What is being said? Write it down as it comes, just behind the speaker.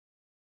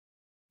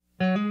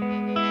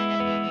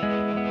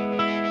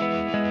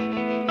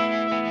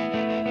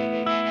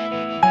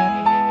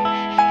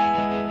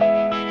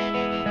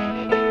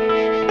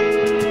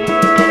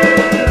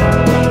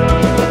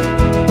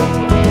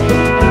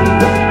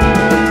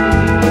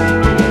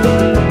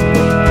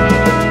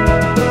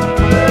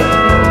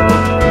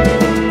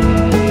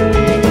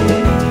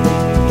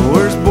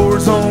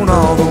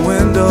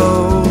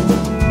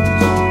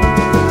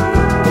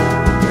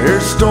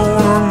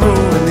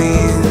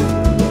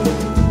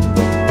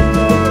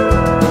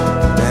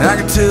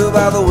tell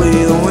by the way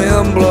the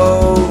wind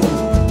blows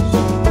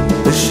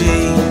that she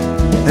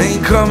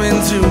ain't coming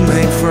to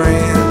make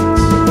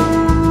friends.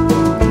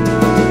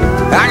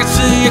 I can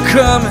see you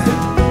coming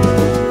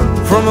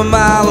from a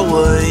mile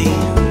away.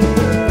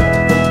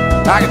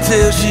 I can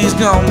tell she's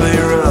gonna be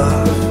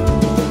rough.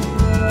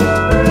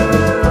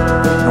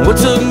 And what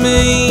took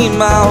me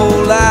my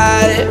whole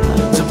life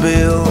to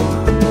build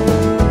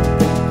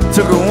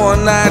took her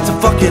one night to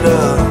fuck it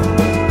up.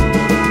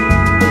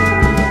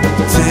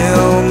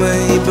 Tell me,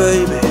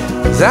 baby,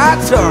 was I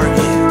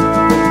target?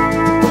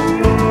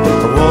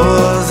 Or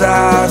was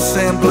I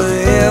simply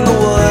in the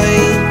way?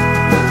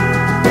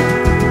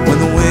 When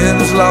the wind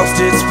has lost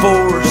its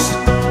force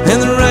and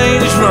the rain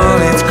has run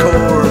its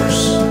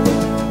course,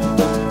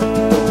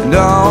 and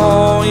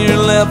all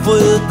you're left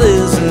with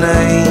is a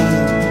name,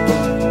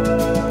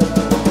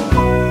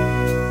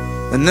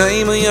 the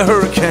name of your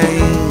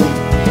hurricane.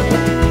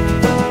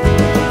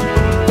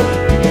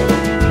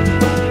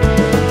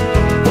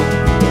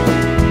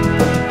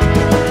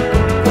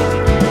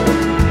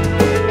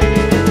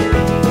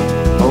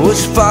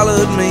 She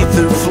followed me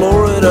through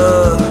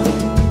Florida,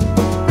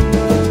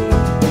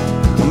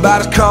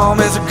 about as calm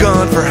as a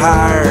gun for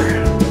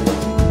hire.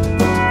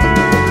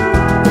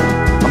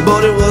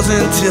 But it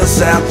wasn't until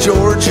South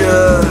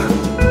Georgia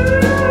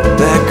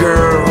that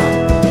girl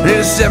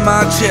really set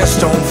my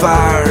chest on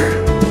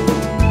fire.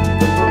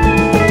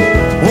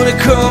 When it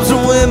comes to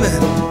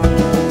women,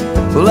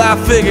 well, I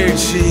figured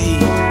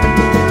she'd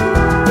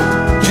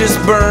just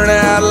burn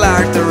out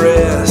like the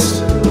rest.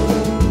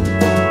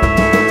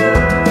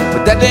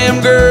 That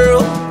damn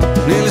girl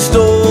nearly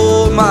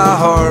stole my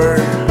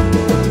heart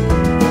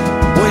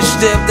when she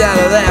stepped out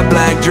of that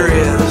black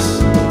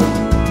dress.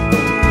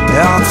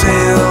 Now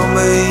tell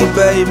me,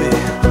 baby,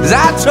 was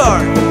I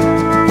target?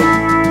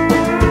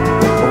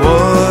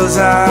 Or was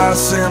I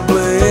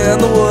simply in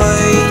the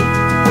way?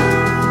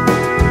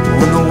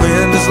 When the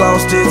wind has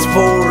lost its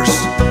force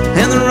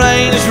and the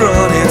rain has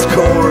run its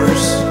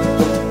course,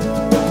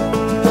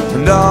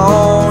 and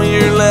all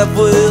you're left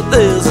with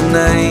is a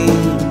name,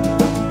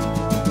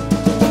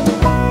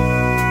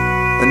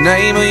 the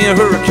name of your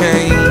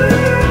hurricane.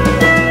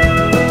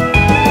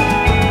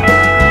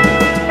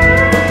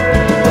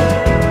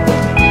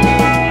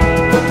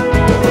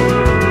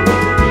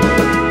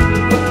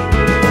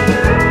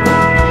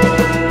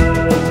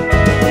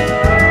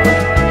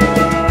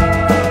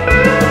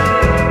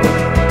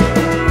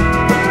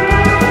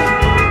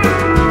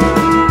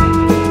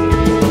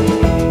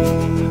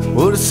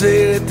 Would have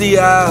said at the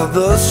eye of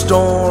the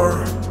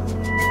storm,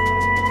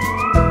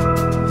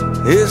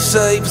 it's the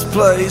safest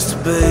place to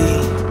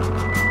be.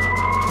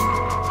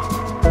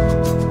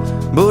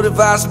 But if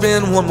I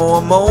spend one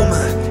more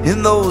moment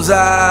in those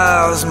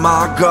eyes,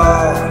 my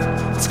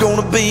God, it's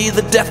gonna be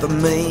the death of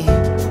me.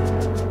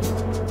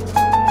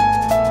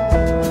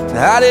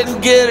 I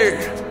didn't get her,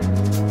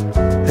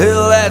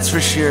 hell, that's for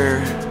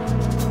sure.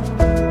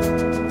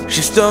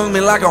 She stung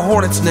me like a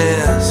hornet's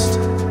nest.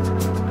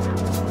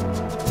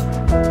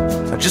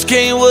 I just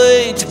can't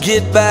wait to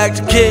get back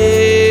to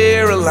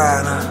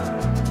Carolina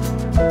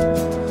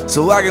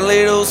so I can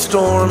lay those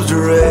storms to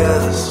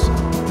rest.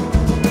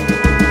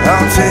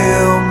 Now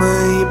tell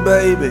me,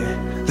 baby,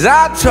 was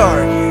I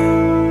target?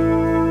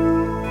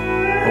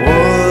 Or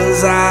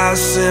was I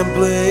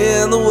simply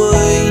in the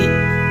way?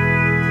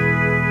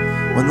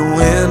 When the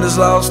wind has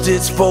lost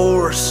its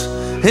force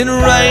and the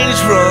rain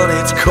has run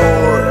its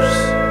course,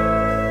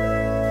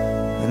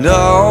 and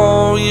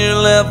all you're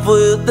left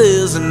with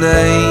is a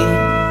name,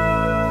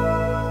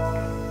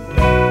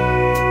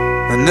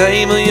 the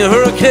name of your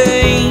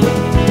hurricane,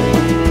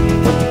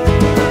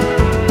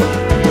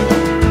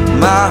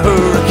 my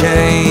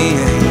hurricane.